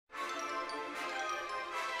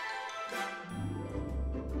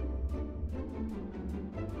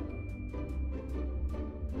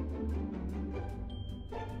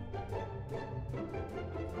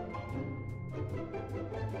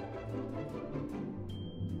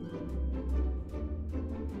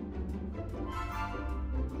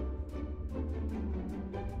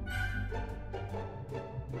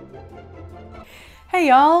Hey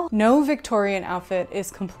y'all! No Victorian outfit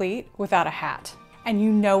is complete without a hat. And you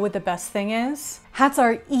know what the best thing is? Hats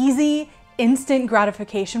are easy, instant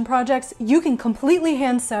gratification projects you can completely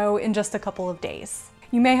hand sew in just a couple of days.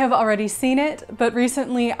 You may have already seen it, but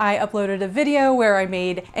recently I uploaded a video where I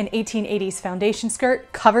made an 1880s foundation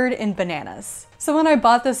skirt covered in bananas. So when I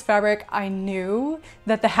bought this fabric, I knew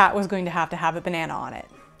that the hat was going to have a banana on it,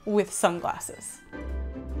 with sunglasses.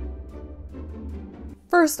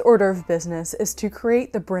 First order of business is to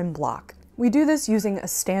create the brim block. We do this using a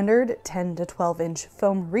standard 10 to 12 inch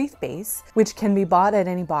foam wreath base, which can be bought at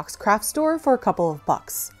any box craft store for a couple of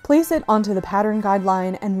bucks. Place it onto the pattern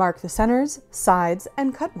guideline and mark the centers, sides,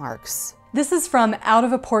 and cut marks. This is from Out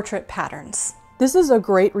of a Portrait Patterns. This is a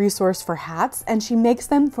great resource for hats, and she makes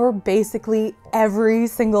them for basically every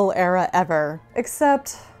single era ever,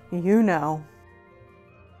 except, you know.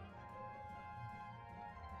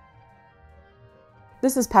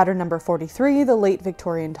 This is pattern number 43, the late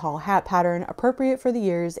Victorian tall hat pattern, appropriate for the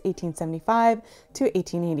years 1875 to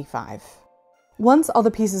 1885. Once all the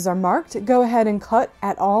pieces are marked, go ahead and cut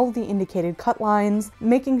at all the indicated cut lines,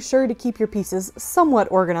 making sure to keep your pieces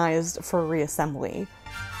somewhat organized for reassembly.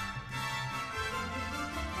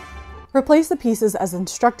 Replace the pieces as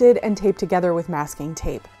instructed and tape together with masking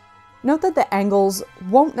tape. Note that the angles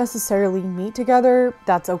won't necessarily meet together.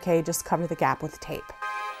 That's okay, just cover the gap with tape.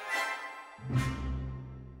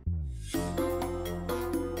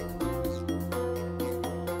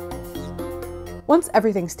 Once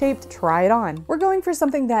everything's taped, try it on. We're going for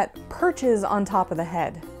something that perches on top of the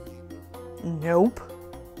head. Nope.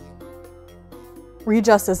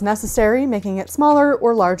 Readjust as necessary, making it smaller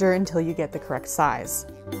or larger until you get the correct size.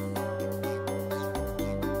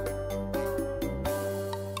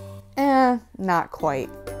 Not quite.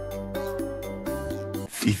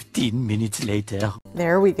 15 minutes later.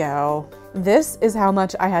 There we go. This is how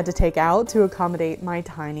much I had to take out to accommodate my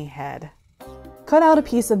tiny head. Cut out a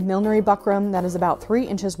piece of millinery buckram that is about 3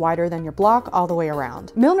 inches wider than your block all the way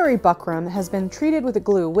around. Millinery buckram has been treated with a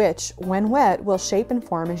glue which, when wet, will shape and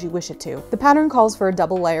form as you wish it to. The pattern calls for a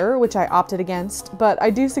double layer, which I opted against, but I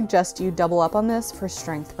do suggest you double up on this for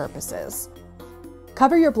strength purposes.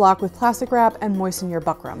 Cover your block with plastic wrap and moisten your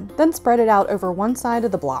buckram. Then spread it out over one side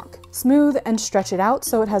of the block. Smooth and stretch it out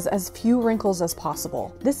so it has as few wrinkles as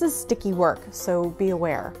possible. This is sticky work, so be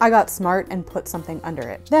aware. I got smart and put something under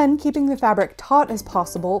it. Then, keeping the fabric taut as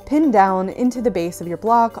possible, pin down into the base of your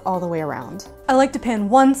block all the way around. I like to pin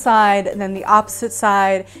one side, then the opposite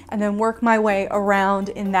side, and then work my way around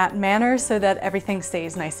in that manner so that everything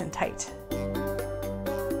stays nice and tight.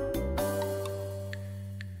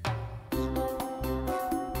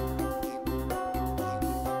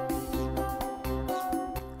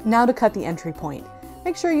 Now to cut the entry point.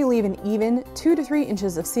 Make sure you leave an even 2 to 3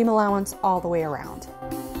 inches of seam allowance all the way around.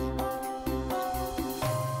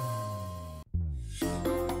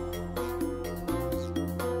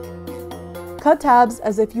 Cut tabs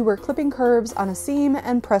as if you were clipping curves on a seam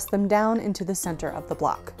and press them down into the center of the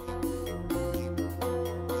block.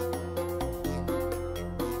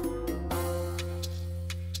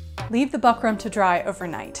 Leave the buckram to dry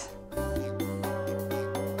overnight.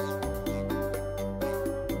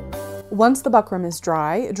 Once the buckram is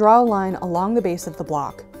dry, draw a line along the base of the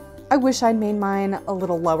block. I wish I'd made mine a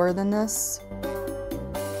little lower than this.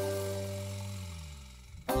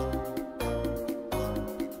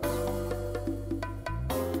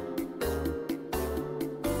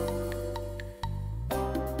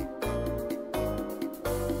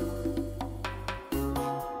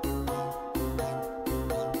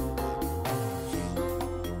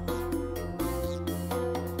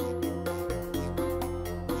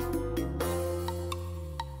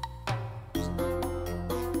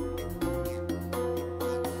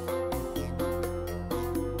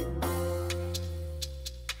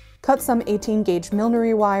 Cut some 18 gauge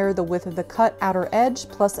millinery wire the width of the cut outer edge,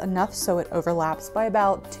 plus enough so it overlaps by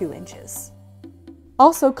about 2 inches.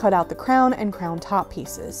 Also cut out the crown and crown top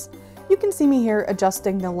pieces. You can see me here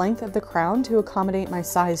adjusting the length of the crown to accommodate my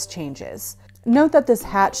size changes. Note that this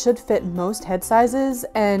hat should fit most head sizes,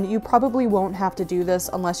 and you probably won't have to do this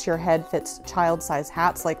unless your head fits child size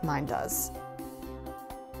hats like mine does.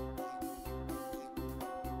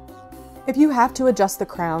 If you have to adjust the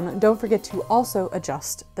crown, don't forget to also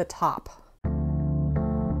adjust the top.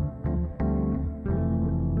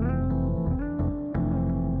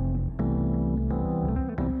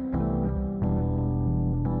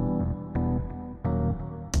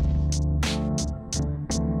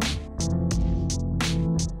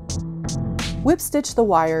 Whip stitch the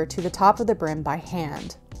wire to the top of the brim by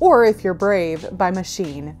hand, or if you're brave, by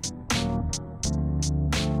machine.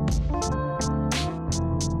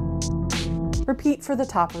 Repeat for the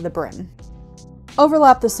top of the brim.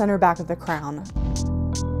 Overlap the center back of the crown.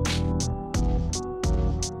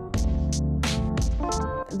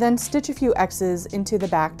 Then stitch a few X's into the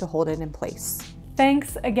back to hold it in place.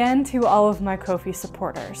 Thanks again to all of my Ko-fi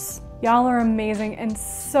supporters. Y'all are amazing and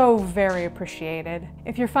so very appreciated.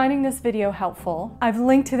 If you're finding this video helpful, I've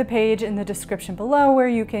linked to the page in the description below where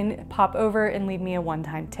you can pop over and leave me a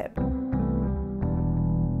one-time tip.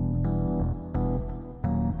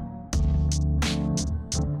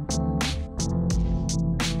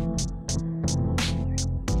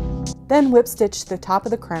 Then whip stitch the top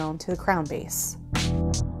of the crown to the crown base.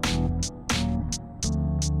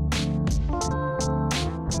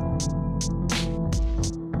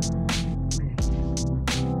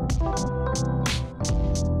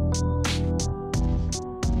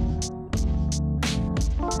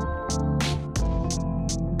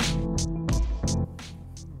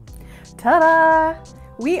 Ta-da!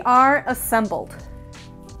 We are assembled.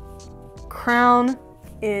 Crown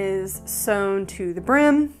is sewn to the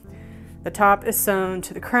brim. The top is sewn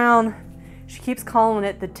to the crown. She keeps calling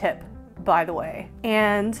it the tip, by the way.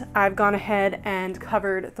 And I've gone ahead and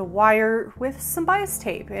covered the wire with some bias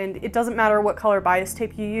tape. And it doesn't matter what color bias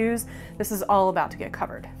tape you use, this is all about to get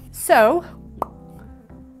covered. So,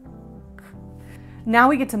 now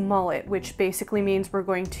we get to mull it, which basically means we're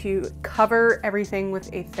going to cover everything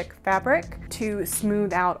with a thick fabric to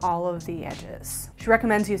smooth out all of the edges. She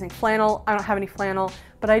recommends using flannel. I don't have any flannel,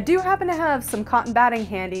 but I do happen to have some cotton batting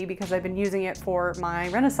handy because I've been using it for my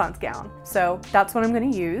Renaissance gown. So that's what I'm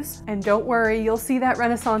gonna use. And don't worry, you'll see that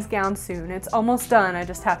Renaissance gown soon. It's almost done. I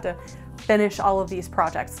just have to finish all of these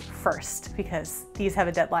projects first because these have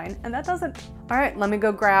a deadline and that doesn't. All right, let me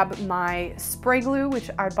go grab my spray glue,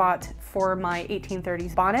 which I bought for my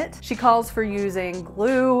 1830s bonnet. She calls for using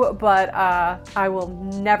glue, but I will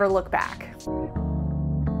never look back.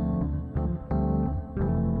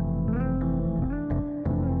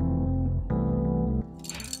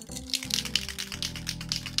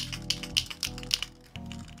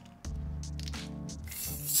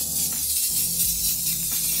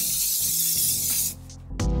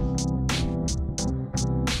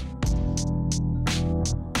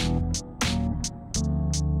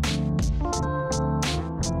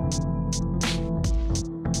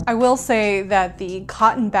 I will say that the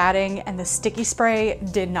cotton batting and the sticky spray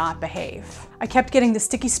did not behave. I kept getting the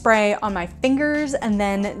sticky spray on my fingers and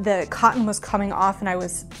then the cotton was coming off and I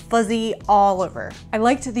was fuzzy all over. I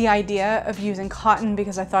liked the idea of using cotton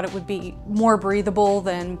because I thought it would be more breathable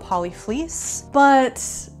than poly fleece, but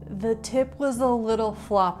the tip was a little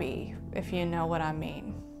floppy, if you know what I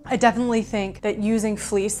mean. I definitely think that using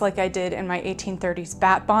fleece like I did in my 1830s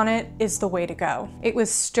bat bonnet is the way to go. It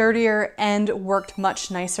was sturdier and worked much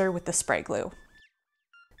nicer with the spray glue.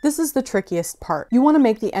 This is the trickiest part. You want to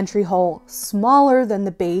make the entry hole smaller than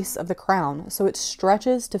the base of the crown so it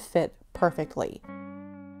stretches to fit perfectly.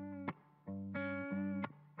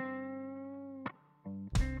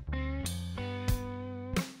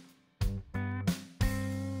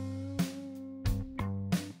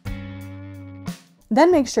 Then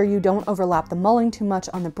make sure you don't overlap the mulling too much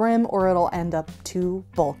on the brim or it'll end up too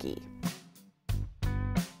bulky.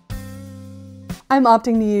 I'm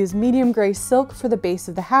opting to use medium gray silk for the base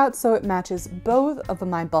of the hat so it matches both of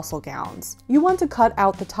my bustle gowns. You want to cut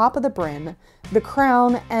out the top of the brim, the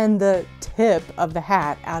crown, and the tip of the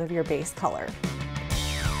hat out of your base color.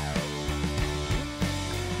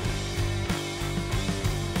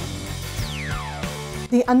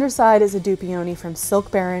 The underside is a dupioni from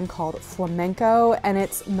Silk Baron called Flamenco, and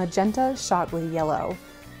it's magenta shot with yellow.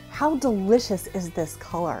 How delicious is this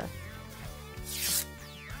color?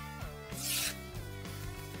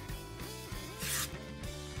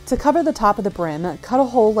 To cover the top of the brim, cut a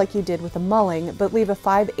hole like you did with the mulling, but leave a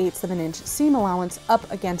 5/8 of an inch seam allowance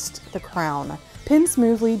up against the crown. Pin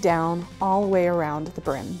smoothly down all the way around the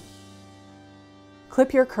brim.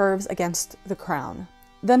 Clip your curves against the crown.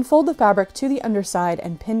 Then fold the fabric to the underside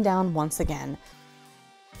and pin down once again.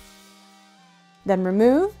 Then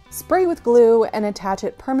remove, spray with glue, and attach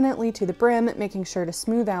it permanently to the brim, making sure to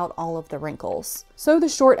smooth out all of the wrinkles. Sew the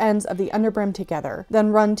short ends of the underbrim together,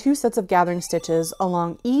 then run 2 sets of gathering stitches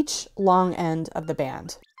along each long end of the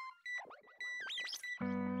band.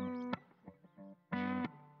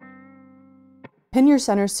 Pin your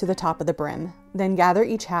centers to the top of the brim, then gather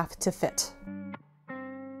each half to fit.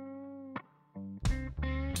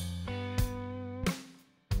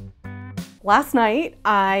 Last night,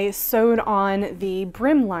 I sewed on the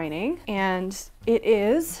brim lining and it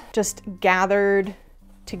is just gathered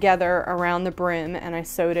together around the brim and I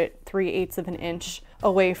sewed it 3/8 of an inch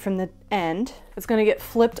away from the end. It's gonna get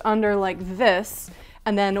flipped under like this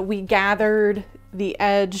And then we gathered the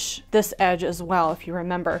edge, this edge as well, if you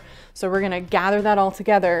remember. So we're gonna gather that all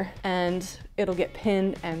together and it'll get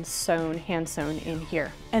pinned and sewn, hand sewn in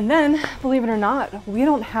here. And then, believe it or not, we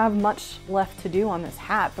don't have much left to do on this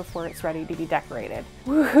hat before it's ready to be decorated.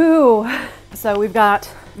 Woohoo! So we've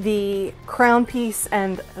got the crown piece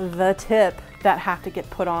and the tip that have to get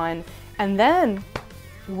put on, and then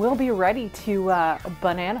we'll be ready to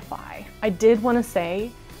bananify. I did want to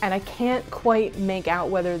say, and I can't quite make out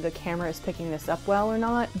whether the camera is picking this up well or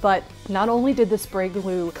not, but not only did the spray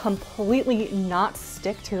glue completely not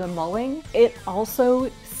stick to the mulling, it also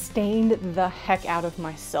stained the heck out of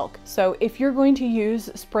my silk. So if you're going to use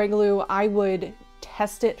spray glue, I would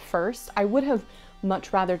test it first. I would have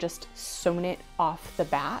much rather just sewn it off the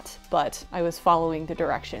bat, but I was following the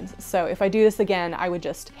directions. So if I do this again, I would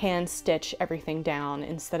just hand stitch everything down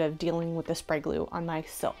instead of dealing with the spray glue on my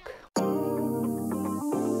silk.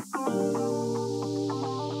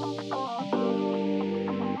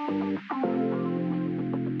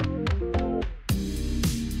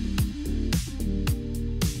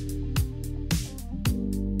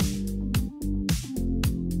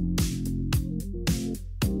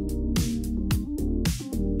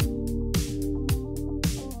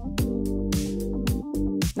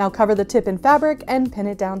 Now cover the tip in fabric and pin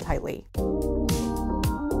it down tightly.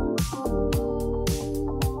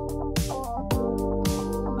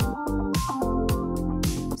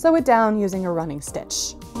 Sew it down using a running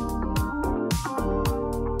stitch.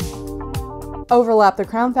 Overlap the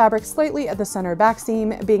crown fabric slightly at the center back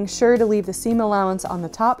seam, being sure to leave the seam allowance on the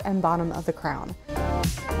top and bottom of the crown.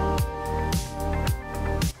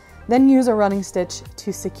 Then use a running stitch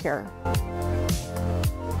to secure.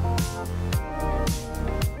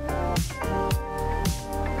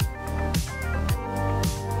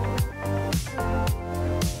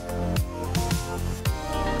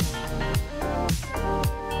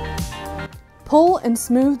 Pull and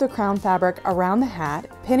smooth the crown fabric around the hat,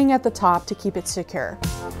 pinning at the top to keep it secure.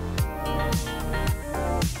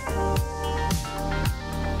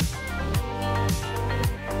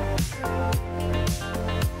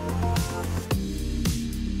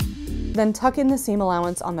 Then tuck in the seam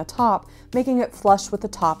allowance on the top, making it flush with the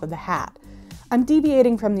top of the hat. I'm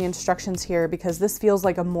deviating from the instructions here because this feels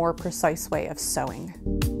like a more precise way of sewing.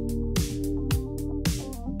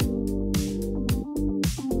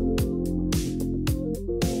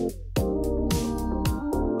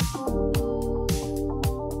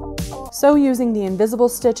 Sew using the invisible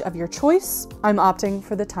stitch of your choice. I'm opting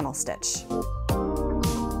for the tunnel stitch.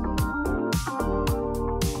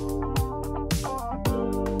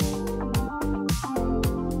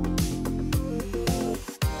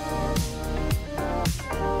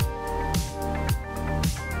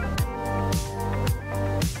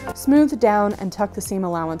 Smooth down and tuck the seam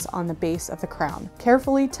allowance on the base of the crown.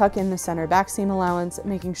 Carefully tuck in the center back seam allowance,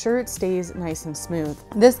 making sure it stays nice and smooth.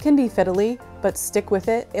 This can be fiddly, but stick with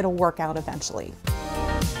it, it'll work out eventually.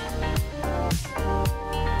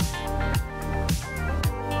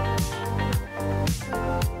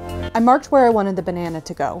 I marked where I wanted the banana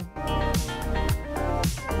to go.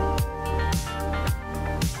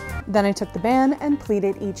 Then I took the band and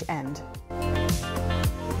pleated each end.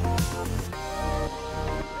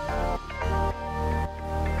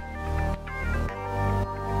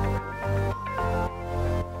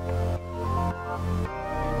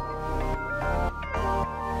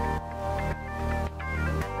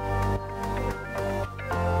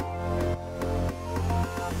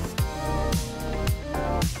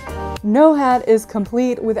 No hat is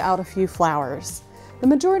complete without a few flowers. The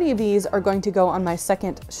majority of these are going to go on my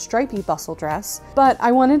second stripy bustle dress, but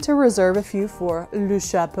I wanted to reserve a few for le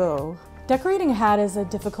chapeau. Decorating a hat is a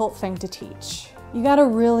difficult thing to teach. You gotta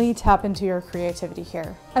really tap into your creativity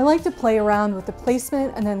here. I like to play around with the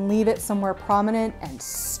placement and then leave it somewhere prominent and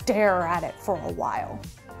stare at it for a while.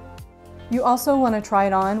 You also want to try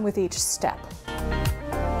it on with each step.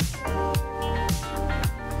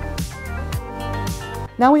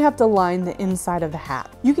 Now we have to line the inside of the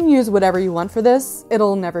hat. You can use whatever you want for this,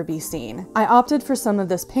 it'll never be seen. I opted for some of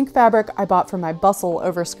this pink fabric I bought for my bustle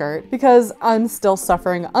overskirt because I'm still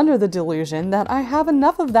suffering under the delusion that I have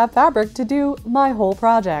enough of that fabric to do my whole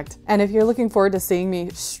project. And if you're looking forward to seeing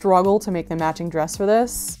me struggle to make the matching dress for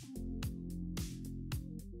this,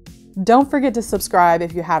 don't forget to subscribe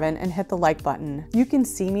if you haven't and hit the like button. You can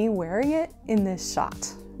see me wearing it in this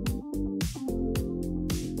shot.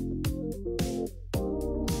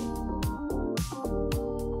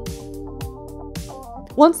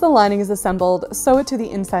 Once the lining is assembled, sew it to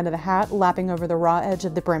the inside of the hat, lapping over the raw edge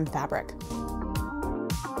of the brim fabric.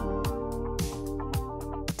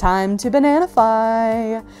 Time to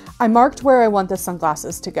bananify! I marked where I want the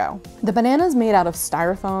sunglasses to go. The banana is made out of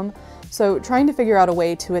styrofoam, so trying to figure out a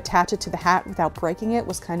way to attach it to the hat without breaking it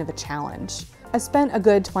was kind of a challenge. I spent a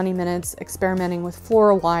good 20 minutes experimenting with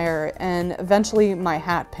floral wire and eventually my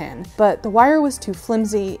hat pin, but the wire was too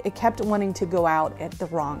flimsy, it kept wanting to go out at the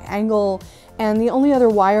wrong angle, and the only other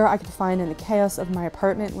wire I could find in the chaos of my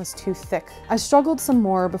apartment was too thick. I struggled some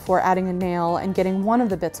more before adding a nail and getting one of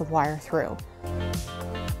the bits of wire through.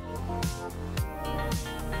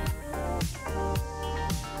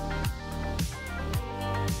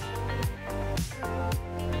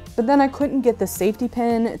 But then I couldn't get the safety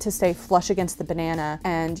pin to stay flush against the banana,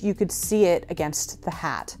 and you could see it against the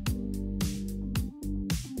hat.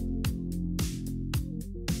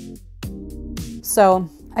 So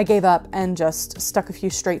I gave up and just stuck a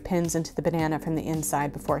few straight pins into the banana from the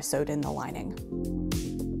inside before I sewed in the lining.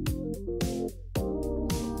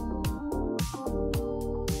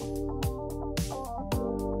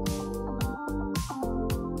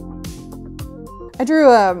 I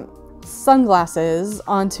drew sunglasses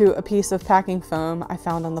onto a piece of packing foam I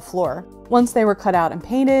found on the floor. Once they were cut out and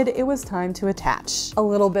painted, it was time to attach. A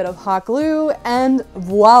little bit of hot glue and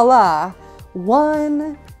voila!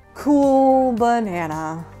 One cool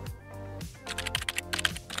banana.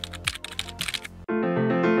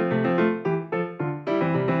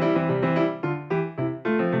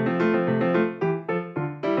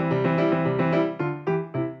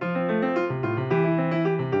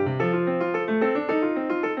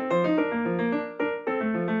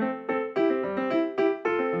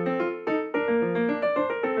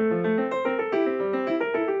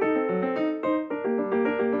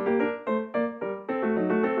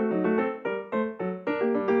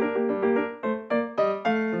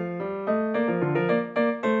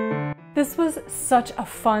 This was such a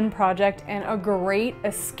fun project and a great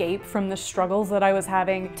escape from the struggles that I was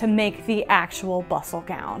having to make the actual bustle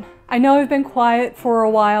gown. I know I've been quiet for a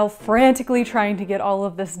while, frantically trying to get all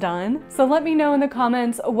of this done, so let me know in the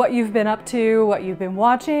comments what you've been up to, what you've been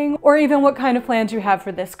watching, or even what kind of plans you have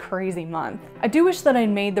for this crazy month. I do wish that I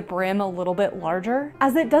made the brim a little bit larger,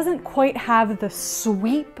 as it doesn't quite have the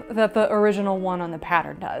sweep that the original one on the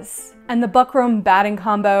pattern does. And the buckram batting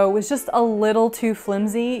combo was just a little too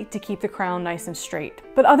flimsy to keep the crown nice and straight.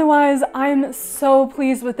 But otherwise, I'm so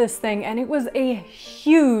pleased with this thing, and it was a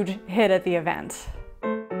huge hit at the event.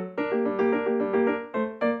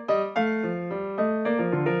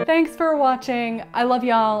 Thanks for watching. I love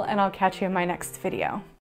y'all, and I'll catch you in my next video.